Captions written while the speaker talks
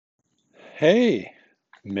Hey,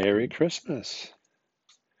 Merry Christmas.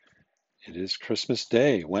 It is Christmas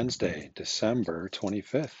Day, Wednesday, December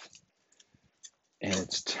 25th, and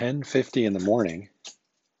it's 10:50 in the morning,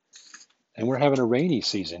 and we're having a rainy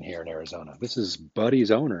season here in Arizona. This is Buddy's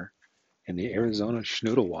owner in the Arizona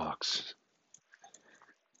Schnoodle Walks,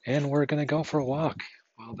 and we're going to go for a walk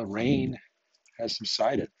while the rain has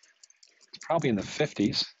subsided. It's probably in the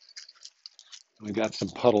 50s. We've got some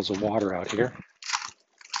puddles of water out here,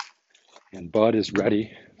 and Bud is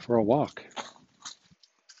ready for a walk.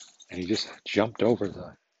 And he just jumped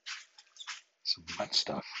over some wet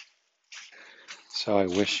stuff. So I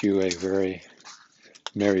wish you a very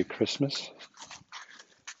Merry Christmas.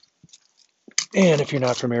 And if you're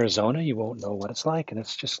not from Arizona, you won't know what it's like. And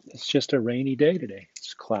it's just a rainy day today.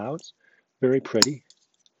 It's clouds, very pretty.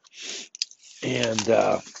 And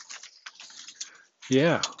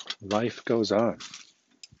yeah, life goes on.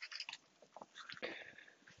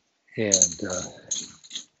 And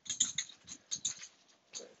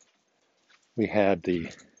we had the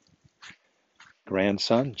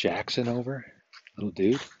grandson, Jackson, over, little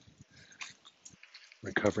dude,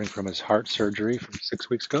 recovering from his heart surgery from 6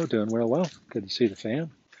 weeks ago, doing real well. Good to see the family.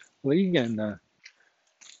 And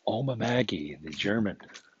Oma Maggie, the German,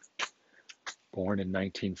 born in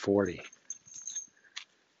 1940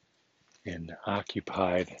 in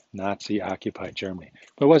Nazi occupied Germany.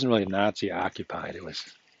 But it wasn't really Nazi occupied, it was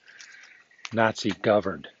Nazi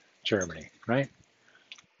governed Germany, right?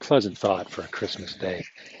 Pleasant thought for a Christmas Day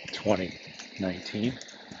 2019.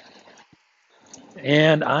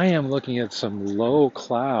 And I am looking at some low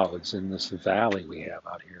clouds in this valley we have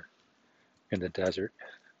out here in the desert,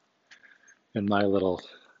 in my little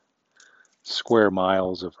square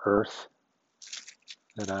miles of earth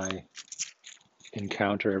that I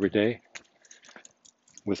encounter every day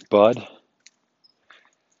with Bud.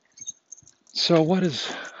 So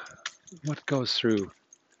what goes through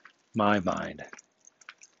my mind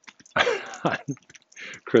on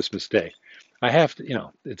Christmas Day? I have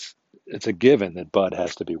to, it's a given that Bud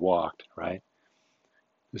has to be walked, right?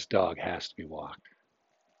 This dog has to be walked.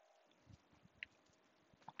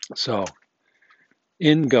 So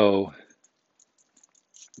in go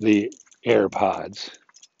the AirPods,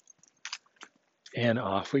 and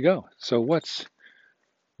off we go. So what's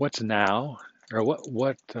now, or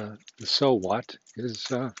the so what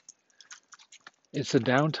is it's a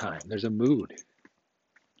downtime. There's a mood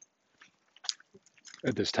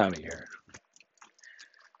at this time of year.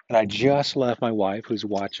 And I just left my wife, who's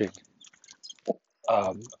watching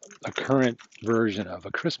um, a current version of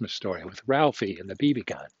A Christmas Story with Ralphie and the BB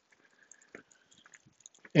gun.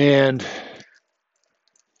 And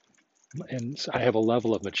I have a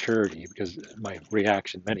level of maturity because my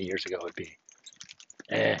reaction many years ago would be,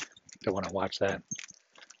 don't want to watch that.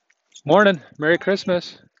 Morning, Merry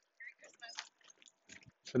Christmas.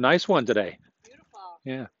 It's a nice one today.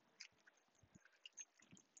 Yeah.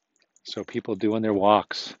 So people doing their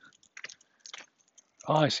walks.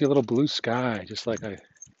 Oh, I see a little blue sky, just like I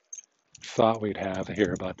thought we'd have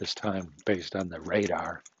here about this time based on the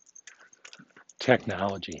radar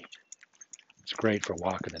technology. It's great for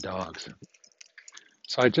walking the dogs.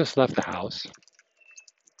 So I just left the house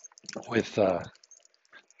with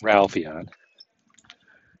Ralphie on,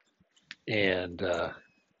 and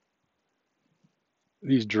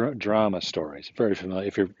these drama stories, very familiar.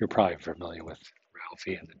 If you're probably familiar with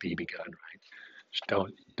Ralphie and the BB gun, right? Just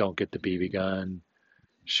don't get the BB gun,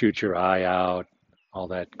 shoot your eye out, all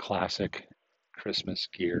that classic Christmas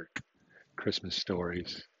gear, Christmas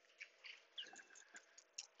stories.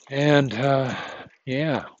 And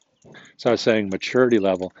yeah, so I was saying maturity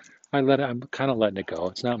level. I'm kind of letting it go.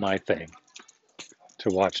 It's not my thing to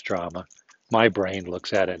watch drama. My brain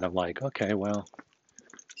looks at it and I'm like, okay, well,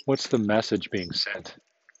 what's the message being sent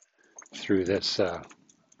through this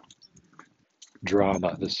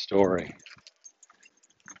drama, this story?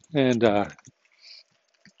 And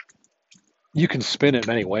you can spin it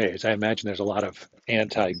many ways. I imagine there's a lot of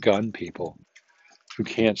anti-gun people who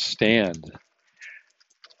can't stand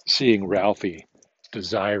seeing Ralphie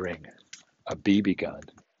desiring a BB gun,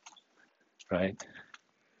 right?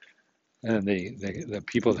 And the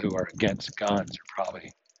people who are against guns are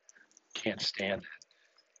probably can't stand that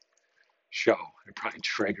show. It probably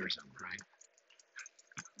triggers them,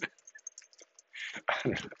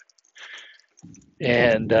 right?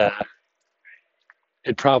 And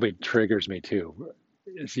it probably triggers me too.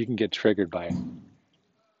 If you can get triggered by,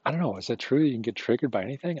 I don't know, is that true? You can get triggered by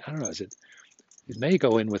anything? I don't know. Is it? It may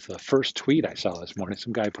go in with the first tweet I saw this morning.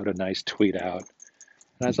 Some guy put a nice tweet out,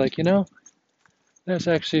 and I was like, that's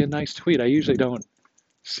actually a nice tweet. I usually don't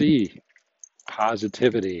see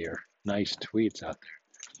positivity or nice tweets out there.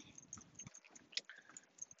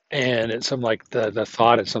 And it's some like the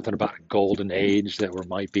thought is something about a golden age that we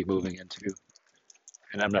might be moving into.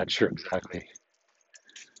 And I'm not sure exactly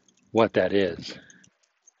what that is.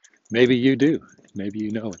 Maybe you do. Maybe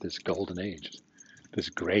you know this golden age, this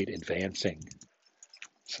great advancing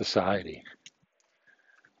society.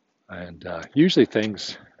 And usually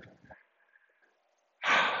things,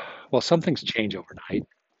 well, some things change overnight.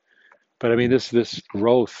 But I mean, this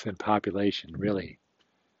growth in population really,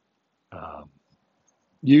 um,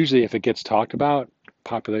 usually if it gets talked about,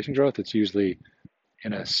 population growth, it's usually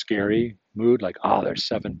in a scary mood, like, oh, there's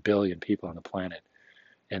 7 billion people on the planet.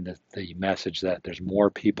 And the message that there's more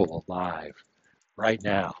people alive right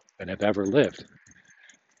now than have ever lived.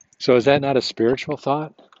 So is that not a spiritual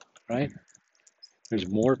thought, right? There's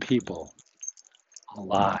more people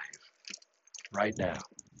alive right now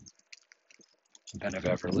than have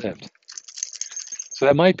ever lived. So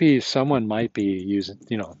that might be someone might be using,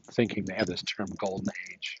 thinking they have this term golden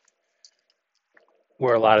age,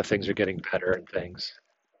 where a lot of things are getting better and things.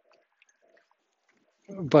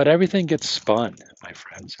 But everything gets spun, my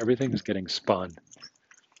friends. Everything is getting spun.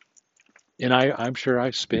 And I'm sure I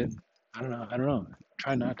spin. I don't know.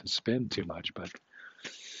 Try not to spin too much, but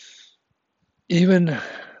even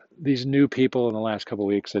these new people in the last couple of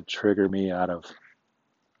weeks that trigger me out of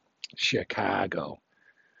Chicago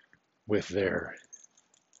with their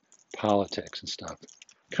politics and stuff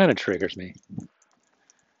kind of triggers me.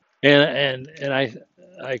 And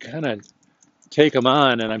I kind of take them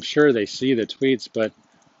on, and I'm sure they see the tweets, but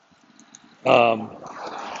I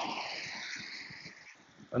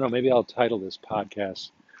don't know. Maybe I'll title this podcast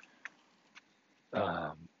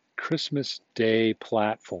um, "Christmas Day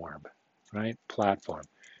Platform," right? Platform,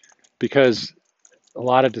 because a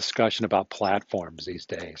lot of discussion about platforms these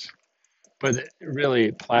days, but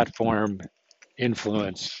really, platform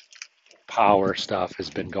influence power stuff has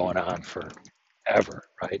been going on forever,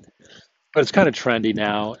 right? But it's kind of trendy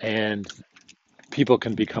now, and people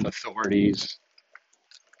can become authorities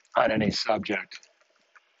on any subject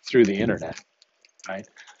through the internet, right?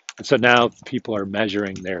 And so now people are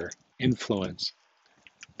measuring their influence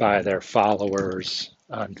by their followers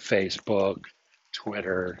on Facebook,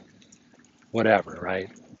 Twitter, whatever,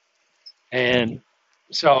 right? And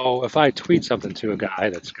so if I tweet something to a guy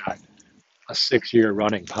that's got a 6 year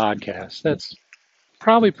running podcast, that's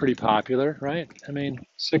probably pretty popular, right? I mean,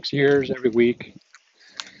 6 years every week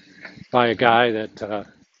by a guy that,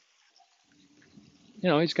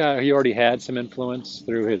 he already had some influence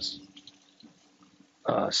through his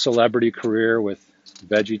celebrity career with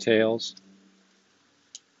Veggie Tales.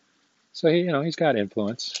 So he's got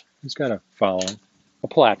influence. He's got a following, a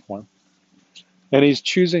platform, and he's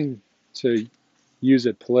choosing to use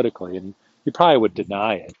it politically. And he probably would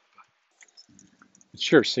deny it. It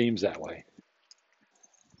sure seems that way.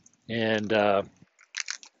 And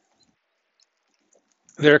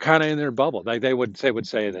they're kind of in their bubble. Like they would say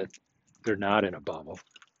that they're not in a bubble,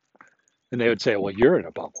 and they would say, "Well, you're in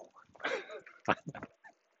a bubble."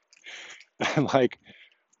 I'm like,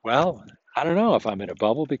 well, I don't know if I'm in a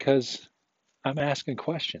bubble because I'm asking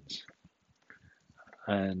questions,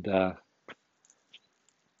 and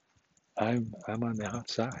I'm on the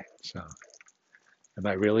outside. So, am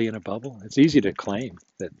I really in a bubble? It's easy to claim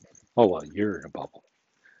that. Oh well, you're in a bubble.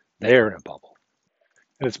 They're in a bubble,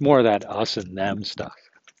 and it's more of that us and them stuff,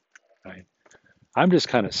 right? I'm just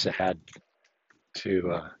kind of sad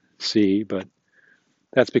to see, but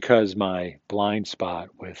that's because my blind spot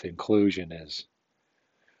with inclusion is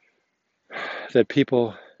that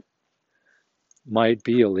people might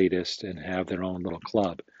be elitist and have their own little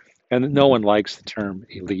club. And no one likes the term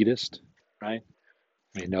elitist, right?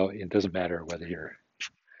 I mean, no, it doesn't matter whether you're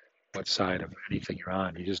what side of anything you're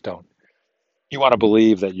on. You just don't. You want to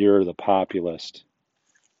believe that you're the populist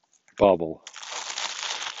bubble,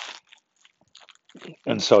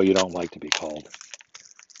 and so you don't like to be called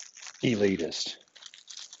elitist.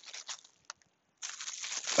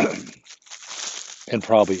 And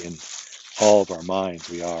probably in all of our minds,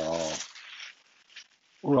 we're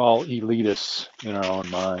all elitists in our own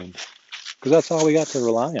mind because that's all we got to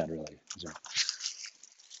rely on, really.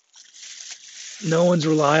 No one's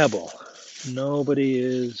reliable. Nobody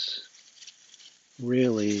is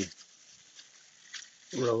really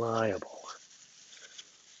reliable.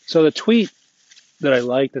 So the tweet that I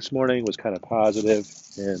liked this morning was kind of positive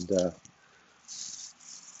and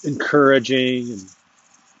encouraging and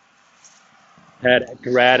had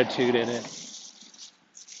gratitude in it.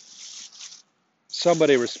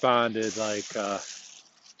 Somebody responded like to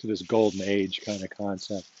this golden age kind of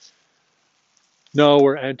concept. No,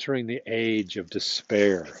 we're entering the age of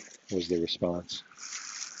despair, was the response.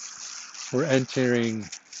 We're entering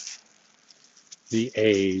the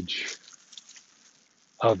age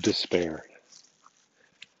of despair.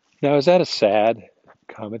 Now, is that a sad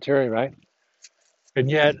commentary, right?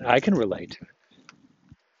 And yet, I can relate to it.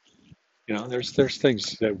 There's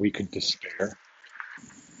things that we could despair,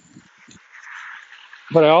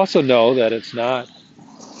 but I also know that it's not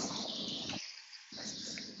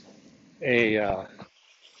a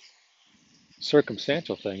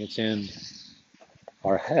circumstantial thing. It's in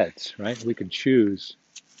our heads, right? We can choose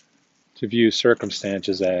to view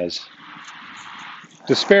circumstances as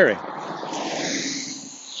despairing,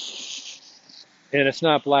 and it's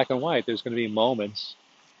not black and white. There's going to be moments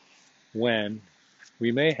when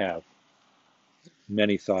we may have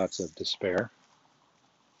many thoughts of despair,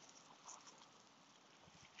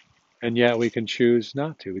 and yet we can choose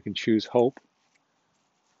not to. We can choose hope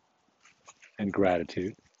and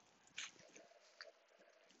gratitude,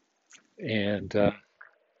 and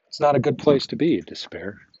it's not a good place to be,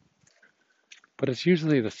 despair. But it's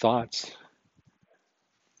usually the thoughts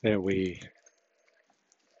that we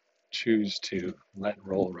choose to let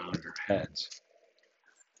roll around in our heads.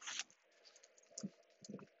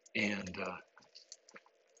 And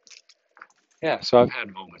yeah, so I've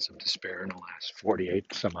had moments of despair in the last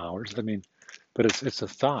 48 some hours. I mean, but it's the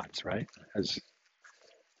thoughts, right? Has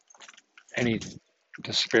any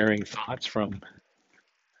despairing thoughts from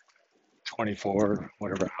 24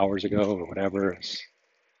 whatever hours ago or whatever is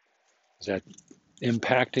that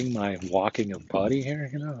impacting my walking of body here?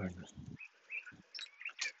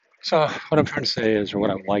 So what I'm trying to say is, or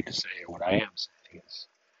what I would like to say, or what I am saying is,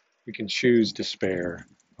 we can choose despair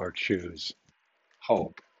or choose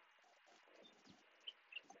hope,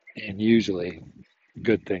 and usually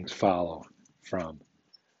good things follow from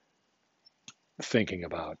thinking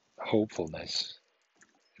about hopefulness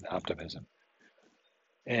and optimism.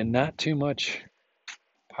 And not too much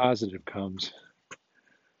positive comes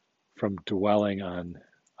from dwelling on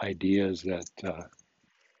ideas that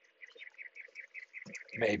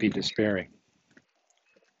may be despairing.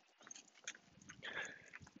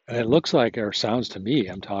 And it looks like, or sounds to me,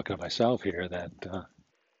 I'm talking to myself here, that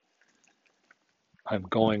I'm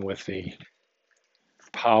going with the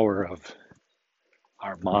power of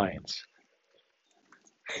our minds.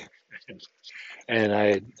 And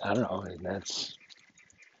I don't know, and that's,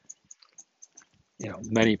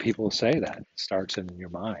 many people say that it starts in your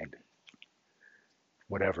mind,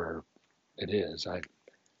 whatever it is.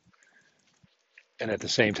 And at the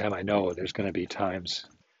same time, I know there's going to be times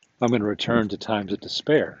I'm going to return to times of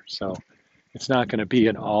despair. So it's not going to be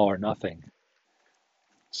an all or nothing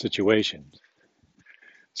situation.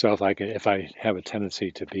 So if I have a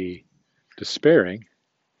tendency to be despairing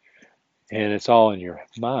and it's all in your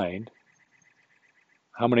mind,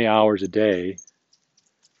 how many hours a day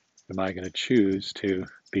am I going to choose to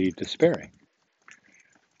be despairing?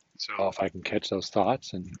 So if I can catch those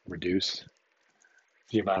thoughts and reduce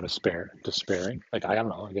the amount of despairing, like I don't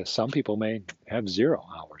know, I guess some people may have 0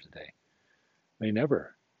 hours a day, may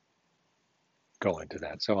never go into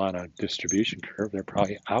that. So on a distribution curve, they're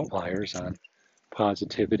probably outliers on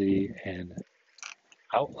positivity and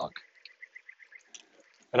outlook.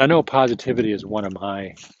 And I know positivity is one of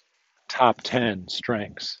my top 10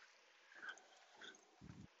 strengths.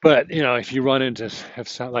 But, if you run into,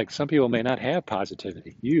 like some people may not have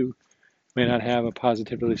positivity, you may not have a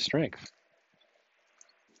positivity strength.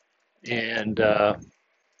 And I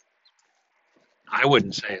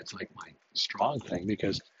wouldn't say it's like my strong thing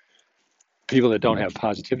because people that don't have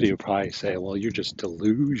positivity would probably say, well, you're just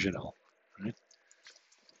delusional. Right?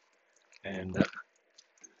 And,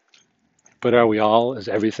 but are we all, is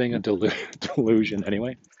everything a delusion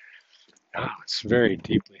anyway? No, it's very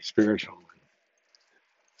deeply spiritual and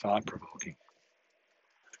thought provoking.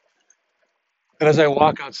 And as I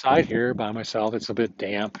walk outside here by myself, it's a bit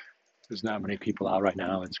damp. There's not many people out right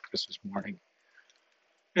now. It's Christmas morning.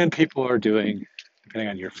 And people are doing, depending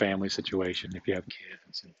on your family situation, if you have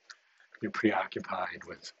kids and you're preoccupied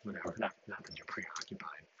with whatever, not that you're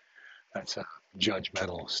preoccupied. That's a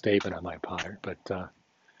judgmental statement on my part, but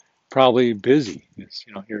probably busy.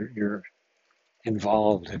 You're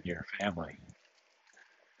involved in your family.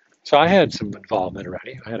 So I had some involvement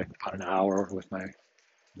already. I had about an hour with my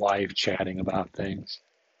wife chatting about things,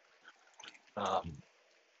 um,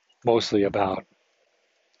 mostly about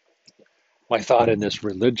my thought in this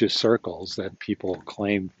religious circles that people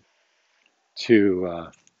claim to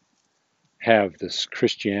have this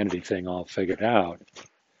Christianity thing all figured out.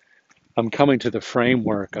 I'm coming to the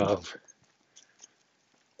framework of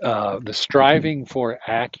the striving for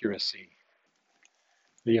accuracy,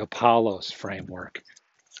 the Apollos framework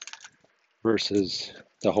versus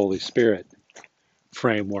the Holy Spirit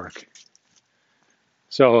framework.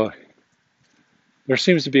 So there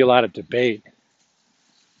seems to be a lot of debate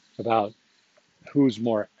about who's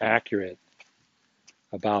more accurate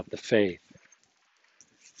about the faith,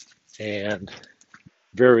 and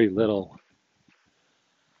very little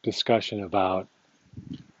discussion about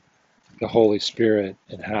the Holy Spirit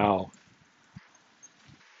and how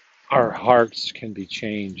our hearts can be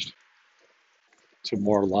changed to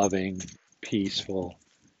more loving, peaceful,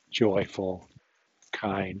 joyful,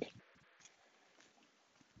 kind.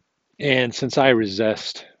 And since I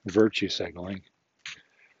resist virtue signaling,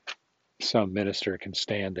 some minister can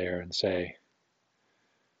stand there and say,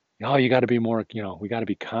 "Oh, you got to be more, we got to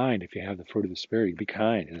be kind. If you have the fruit of the Spirit, you be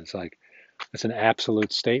kind." And it's like, it's an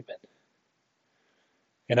absolute statement.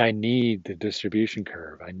 And I need the distribution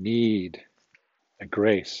curve. I need a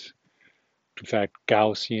grace. In fact,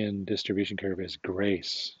 Gaussian distribution curve is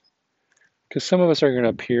grace. Because some of us are going to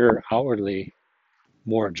appear outwardly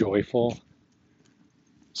more joyful.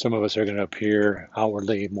 Some of us are going to appear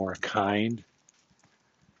outwardly more kind.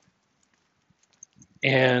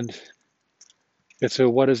 And it's a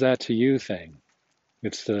what is that to you thing.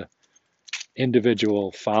 It's the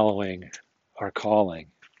individual following our calling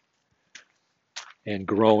and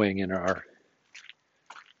growing in our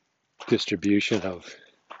distribution of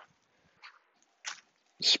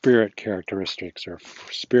spirit characteristics or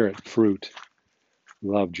spirit fruit: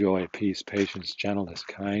 love, joy, peace, patience, gentleness,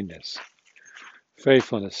 kindness,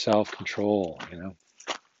 faithfulness, self-control,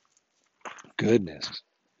 goodness.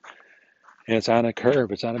 And it's on a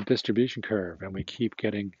curve, it's on a distribution curve, and we keep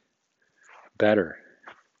getting better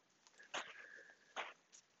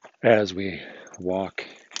as we walk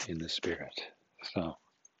in the Spirit. So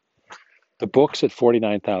the book's at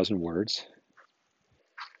 49,000 words.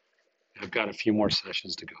 I've got a few more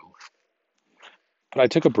sessions to go. But I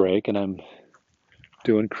took a break and I'm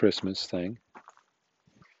doing Christmas thing.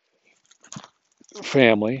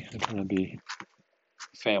 Family. I'm trying to be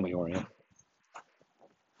family oriented.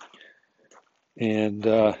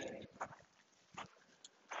 And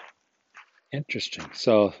interesting.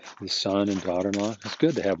 So the son and daughter-in-law, it's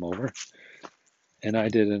good to have them over. And I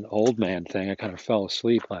did an old man thing. I kind of fell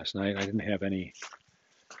asleep last night. I didn't have any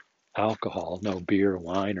alcohol, no beer,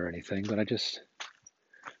 wine, or anything, but I just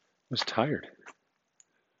was tired.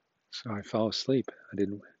 So I fell asleep. I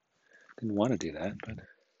didn't want to do that, but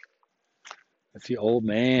it's the old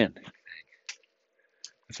man.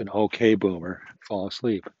 It's an okay boomer. Fall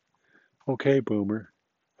asleep. Okay, boomer.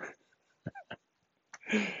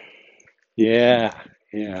 Yeah,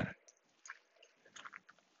 yeah.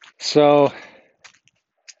 So,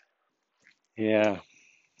 yeah.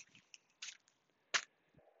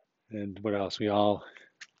 And what else? We all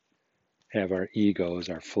have our egos,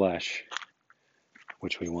 our flesh,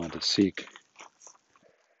 which we want to seek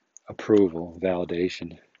approval,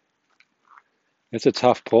 validation. It's a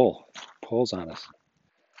tough pull. Pulls on us.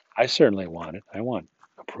 I certainly want it. I want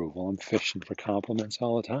approval. I'm fishing for compliments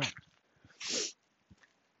all the time.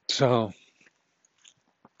 So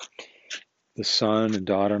the son and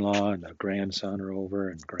daughter-in-law and the grandson are over,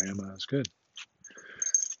 and grandma is good.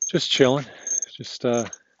 Just chilling. Just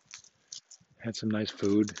had some nice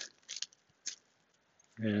food.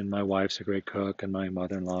 And my wife's a great cook, and my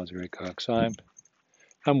mother-in-law is a great cook. So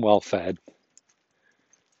I'm well fed,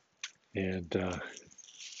 and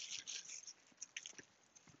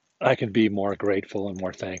I can be more grateful and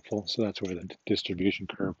more thankful. So that's where the distribution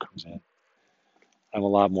curve comes in. I'm a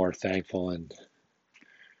lot more thankful, and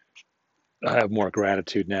I have more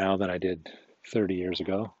gratitude now than I did 30 years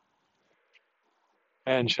ago.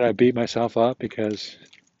 And should I beat myself up because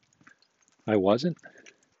I wasn't?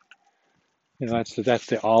 That's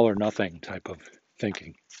the all or nothing type of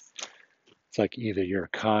thinking. It's like either you're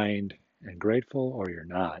kind and grateful or you're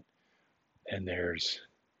not, and there's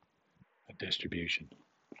a distribution.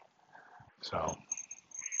 So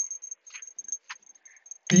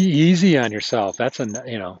be easy on yourself. There's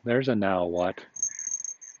a now what.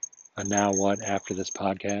 A now what after this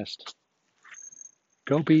podcast.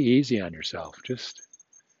 Go be easy on yourself. Just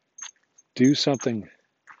do something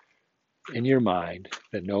in your mind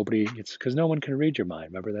that it's because no one can read your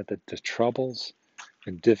mind. Remember that the troubles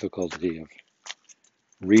and difficulty of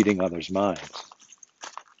reading others' minds.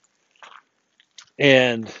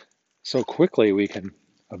 And so quickly we can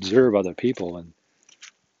observe other people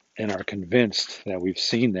and are convinced that we've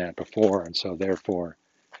seen that before, and so therefore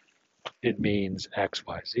it means X,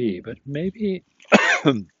 Y, Z. But maybe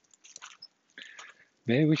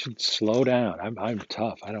maybe we should slow down. I'm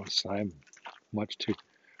tough. I'm much too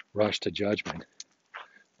rushed to judgment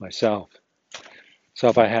myself. So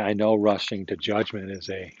if I know rushing to judgment is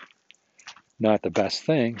not the best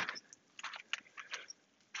thing.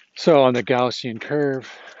 So on the Gaussian curve,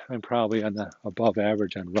 I'm probably on the above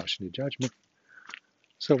average on rushing to judgment.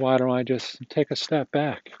 So why don't I just take a step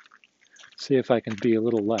back, see if I can be a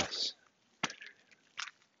little less?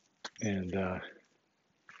 And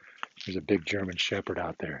there's a big German Shepherd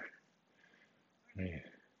out there. Hey,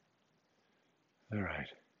 all right.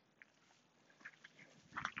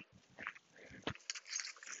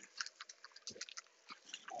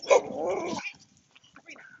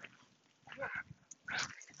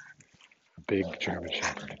 A big German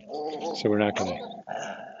Shepherd. So we're not going to.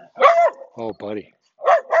 Oh, buddy.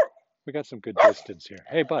 We got some good distance here.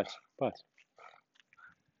 Hey, Buzz. Buzz.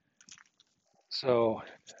 So,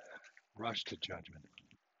 rush to judgment.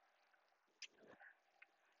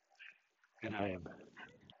 And I am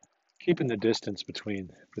keeping the distance between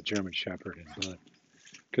the German Shepherd and Bud.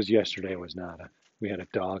 Because yesterday was not a. We had a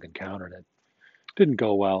dog encounter that didn't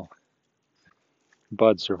go well.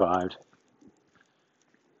 Bud survived.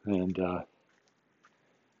 And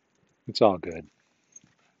it's all good.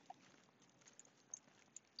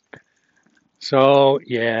 So,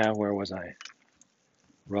 yeah, where was I?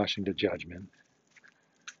 Rushing to judgment,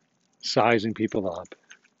 sizing people up.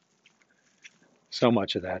 So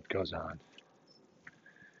much of that goes on.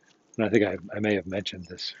 And I think I may have mentioned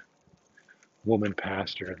this woman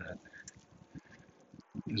pastor that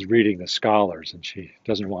is reading the scholars, and she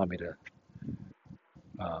doesn't want me to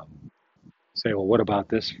say, well, what about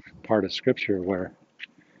this part of Scripture where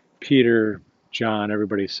Peter, John,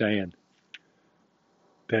 everybody's saying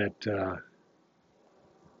that the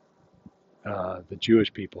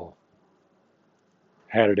Jewish people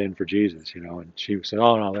had it in for Jesus, and she said,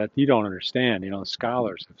 oh, no, that you don't understand. The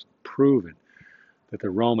scholars have proven that the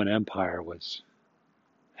Roman Empire was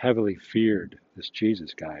heavily feared this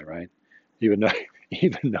Jesus guy, right? Even though,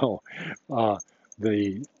 even though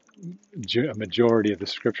the majority of the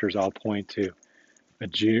scriptures all point to a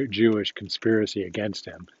Jewish conspiracy against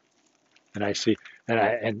him, and I see,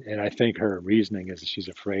 and I think her reasoning is that she's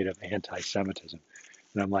afraid of anti-Semitism,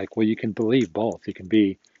 and I'm like, well, you can believe both. You can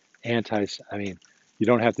be anti. I mean, you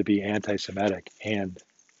don't have to be anti-Semitic and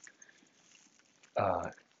uh,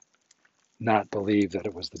 not believe that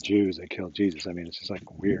it was the Jews that killed Jesus. I mean, it's just like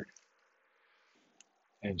weird.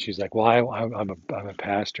 And she's like, well, I'm a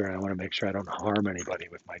pastor and I want to make sure I don't harm anybody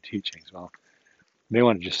with my teachings. Well, you may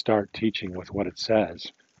want to just start teaching with what it says.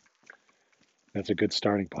 That's a good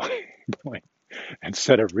starting point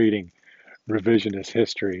instead of reading revisionist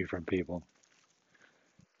history from people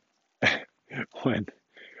when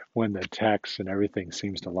when the text and everything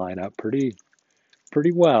seems to line up pretty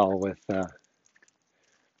well with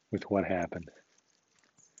what happened.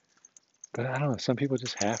 But I don't know. Some people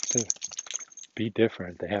just have to be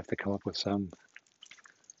different. They have to come up with some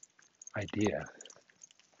idea.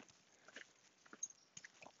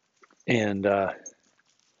 And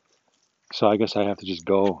so I guess I have to just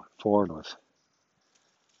go forward with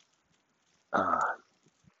uh,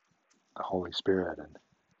 the Holy Spirit and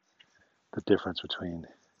the difference between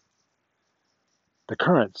the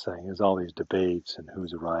current thing is all these debates and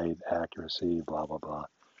who's right, accuracy, blah, blah, blah.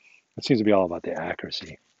 It seems to be all about the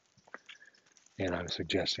accuracy. And I'm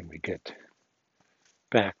suggesting we get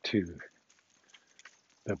back to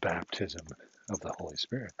the baptism of the Holy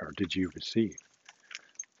Spirit. Or did you receive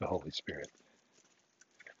the Holy Spirit?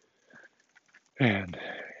 And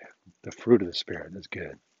the fruit of the Spirit is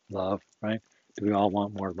good. Love, right? Do we all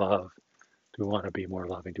want more love? Do we want to be more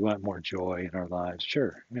loving? Do we want more joy in our lives?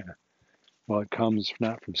 Sure, yeah. Well, it comes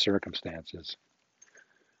not from circumstances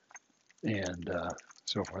and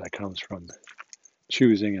so forth. That comes from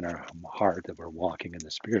choosing in our heart that we're walking in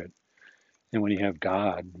the Spirit. And when you have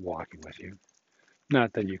God walking with you,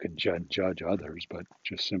 not that you can judge others, but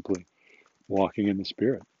just simply walking in the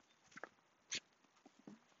Spirit.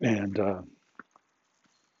 And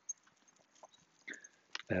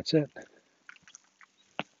that's it.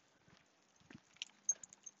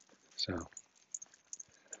 So,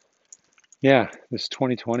 yeah, this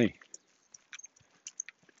 2020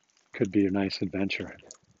 could be a nice adventure.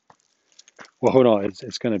 Well, hold on,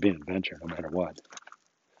 it's going to be an adventure no matter what.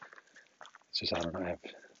 It's just, I don't know,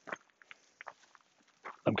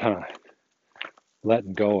 I'm kind of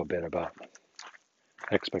letting go a bit about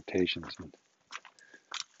expectations and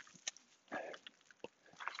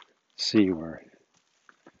see where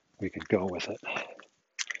we could go with it.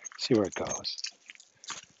 See where it goes.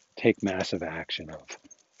 Take massive action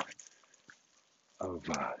of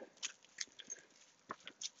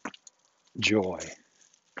joy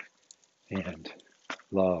and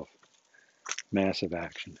love. Massive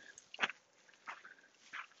action.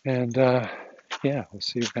 And yeah, we'll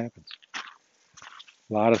see what happens.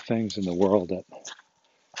 A lot of things in the world that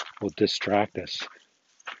will distract us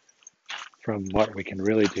from what we can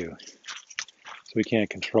really do. So we can't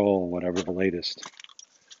control whatever the latest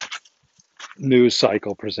news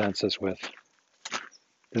cycle presents us with.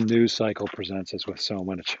 The news cycle presents us with so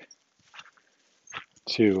much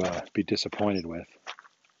to be disappointed with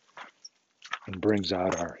and brings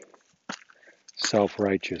out our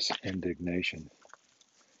self-righteous indignation.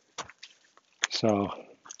 So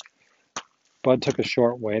Bud took a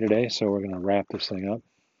short way today, so we're going to wrap this thing up.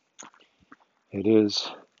 It is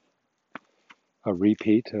a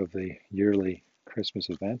repeat of the yearly Christmas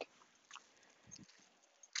event.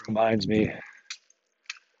 Reminds me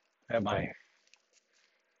that my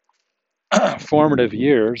formative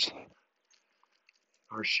years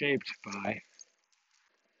are shaped by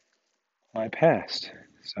my past.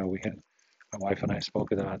 So my wife and I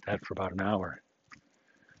spoke about that for about an hour.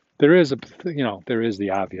 There is there is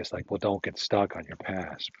the obvious, like, well, don't get stuck on your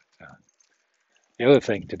past. But the other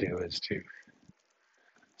thing to do is to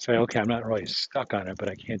say, okay, I'm not really stuck on it, but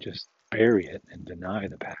I can't just bury it and deny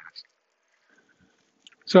the past.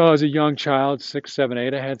 So as a young child, 6, 7,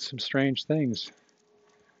 8, I had some strange things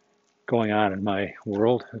going on in my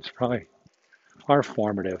world. It's probably are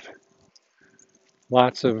formative.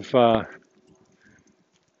 Lots of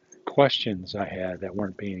questions I had that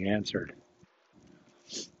weren't being answered.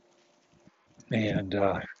 And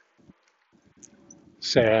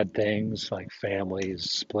sad things like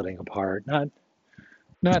families splitting apart.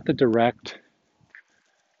 Not the direct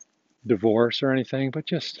divorce or anything, but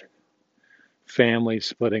just families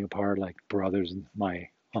splitting apart, like brothers and my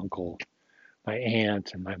uncle, my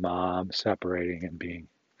aunt and my mom separating and being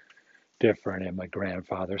different, and my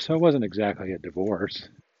grandfather. So it wasn't exactly a divorce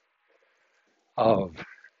of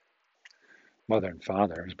mother and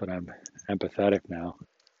fathers, but I'm empathetic now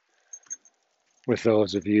with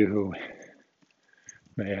those of you who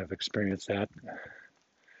may have experienced that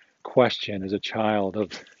question as a child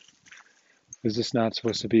of, is this not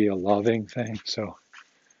supposed to be a loving thing? So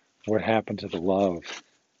what happened to the love,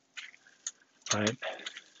 right?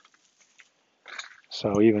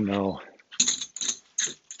 So even though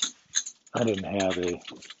I didn't have a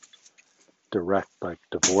direct like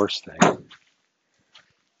divorce thing,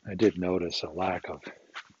 I did notice a lack of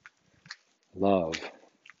love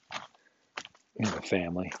in the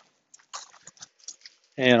family,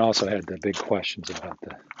 and also had the big questions about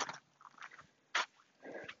the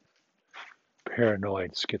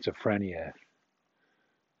paranoid schizophrenia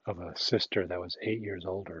of a sister that was 8 years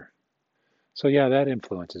older. So yeah, that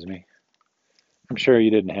influences me. I'm sure you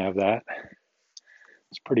didn't have that.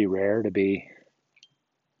 It's pretty rare to be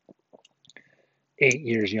 8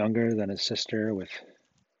 years younger than a sister with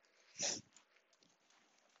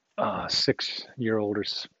a 6 year older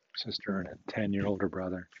sister and a 10-year older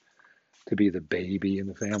brother, to be the baby in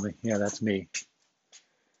the family. Yeah, that's me.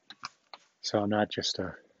 So I'm not just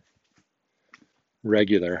a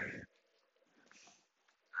regular.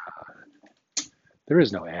 There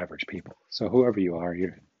is no average people. So whoever you are,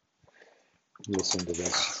 you listen to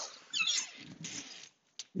this.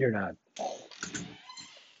 You're not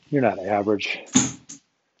average.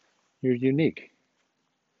 You're unique.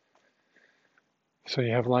 So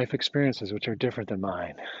you have life experiences which are different than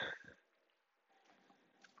mine.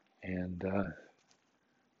 And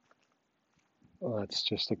let's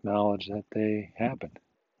just acknowledge that they happen.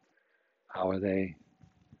 How are they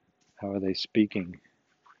speaking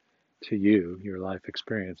to you, your life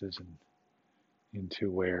experiences, and into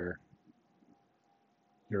where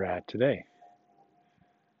you're at today?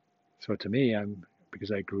 So to me,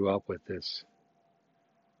 because I grew up with this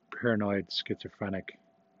paranoid schizophrenic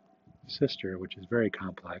sister, which is very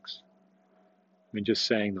complex. I mean, just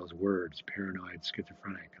saying those words, paranoid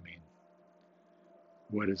schizophrenic, I mean,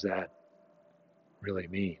 what does that really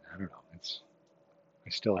mean? I don't know. I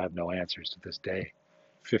still have no answers to this day,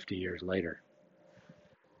 50 years later.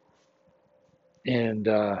 And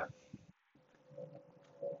then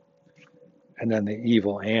the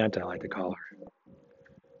evil aunt, I like to call her,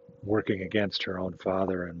 working against her own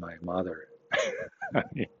father and my mother. I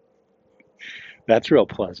mean, that's real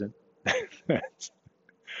pleasant.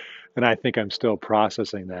 And I think I'm still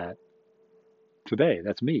processing that today.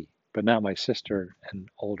 That's me, but not my sister and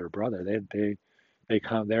older brother. They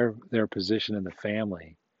come their position in the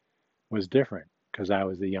family was different because I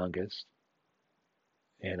was the youngest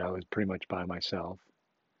and I was pretty much by myself.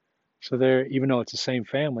 So they're, even though it's the same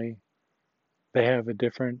family, they have a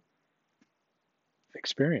different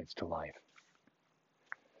experience to life.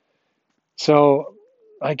 So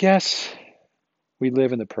I guess we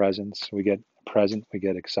live in the presence. We get present. We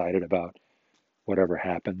get excited about whatever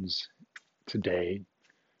happens today,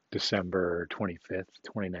 December 25th,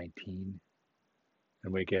 2019,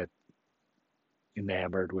 and we get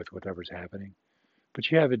enamored with whatever's happening. But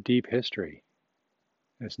you have a deep history.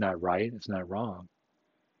 It's not right, it's not wrong.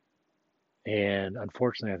 And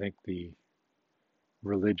unfortunately, I think the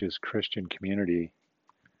religious Christian community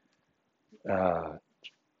uh,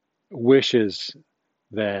 wishes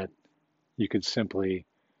that you could simply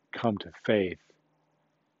come to faith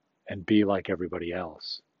and be like everybody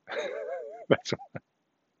else. that's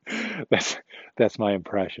that's that's my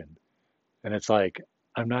impression. And it's like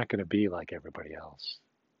I'm not going to be like everybody else.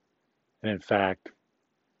 And in fact,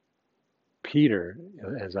 Peter,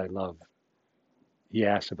 as I love, he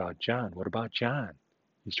asks about John. What about John?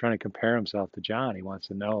 He's trying to compare himself to John. He wants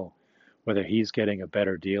to know whether he's getting a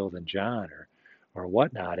better deal than John or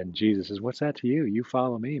whatnot. And Jesus says, "What's that to you? You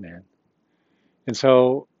follow me, man." And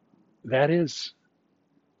so that is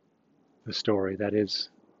the story. That is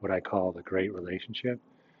what I call the great relationship.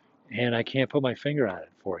 And I can't put my finger on it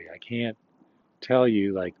for you. I can't tell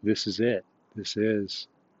you, like, this is it. This is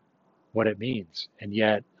what it means. And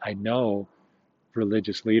yet, I know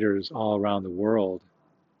religious leaders all around the world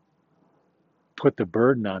put the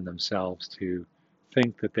burden on themselves to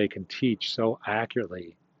think that they can teach so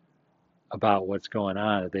accurately about what's going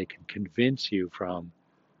on that they can convince you from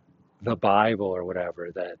the Bible or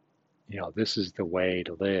whatever that, this is the way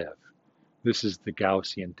to live. This is the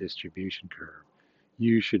Gaussian distribution curve.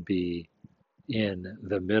 You should be in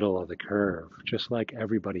the middle of the curve, just like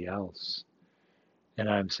everybody else. And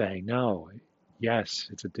I'm saying, no, yes,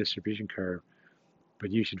 it's a distribution curve,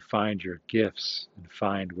 but you should find your gifts and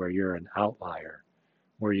find where you're an outlier,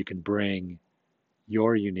 where you can bring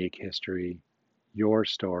your unique history, your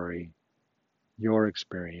story, your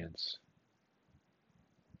experience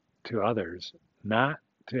to others, not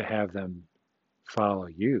to have them follow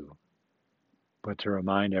you, but to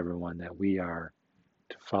remind everyone that we are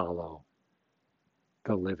to follow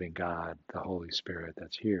the living God, the Holy Spirit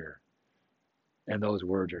that's here. And those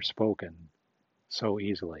words are spoken so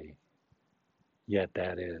easily, yet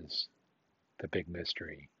that is the big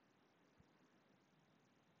mystery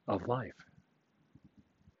of life.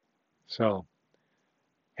 So,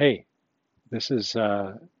 hey, this is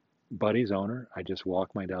Buddy's owner. I just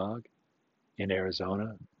walked my dog in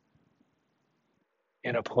Arizona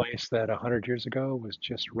in a place that 100 years ago was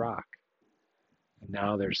just rock. And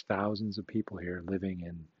now there's thousands of people here living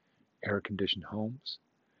in air conditioned homes.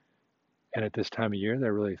 And at this time of year,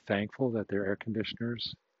 they're really thankful that their air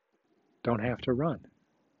conditioners don't have to run.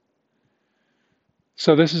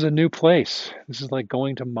 So this is a new place. This is like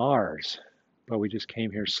going to Mars, but we just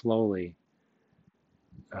came here slowly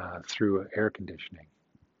through air conditioning.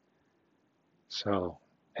 So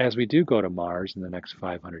as we do go to Mars in the next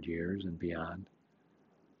 500 years and beyond,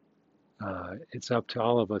 it's up to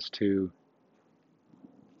all of us to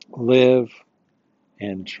live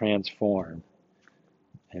and transform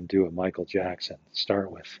and do a Michael Jackson.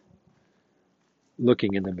 Start with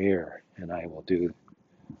looking in the mirror, and I will do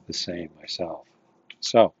the same myself.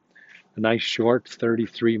 So, a nice short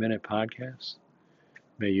 33-minute podcast.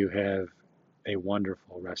 May you have a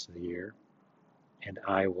wonderful rest of the year. And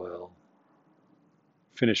I will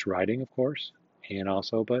finish writing, of course, and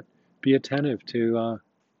also, but be attentive to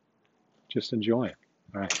just enjoying.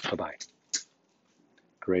 All right, bye bye.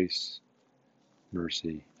 Grace,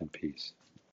 mercy, and peace.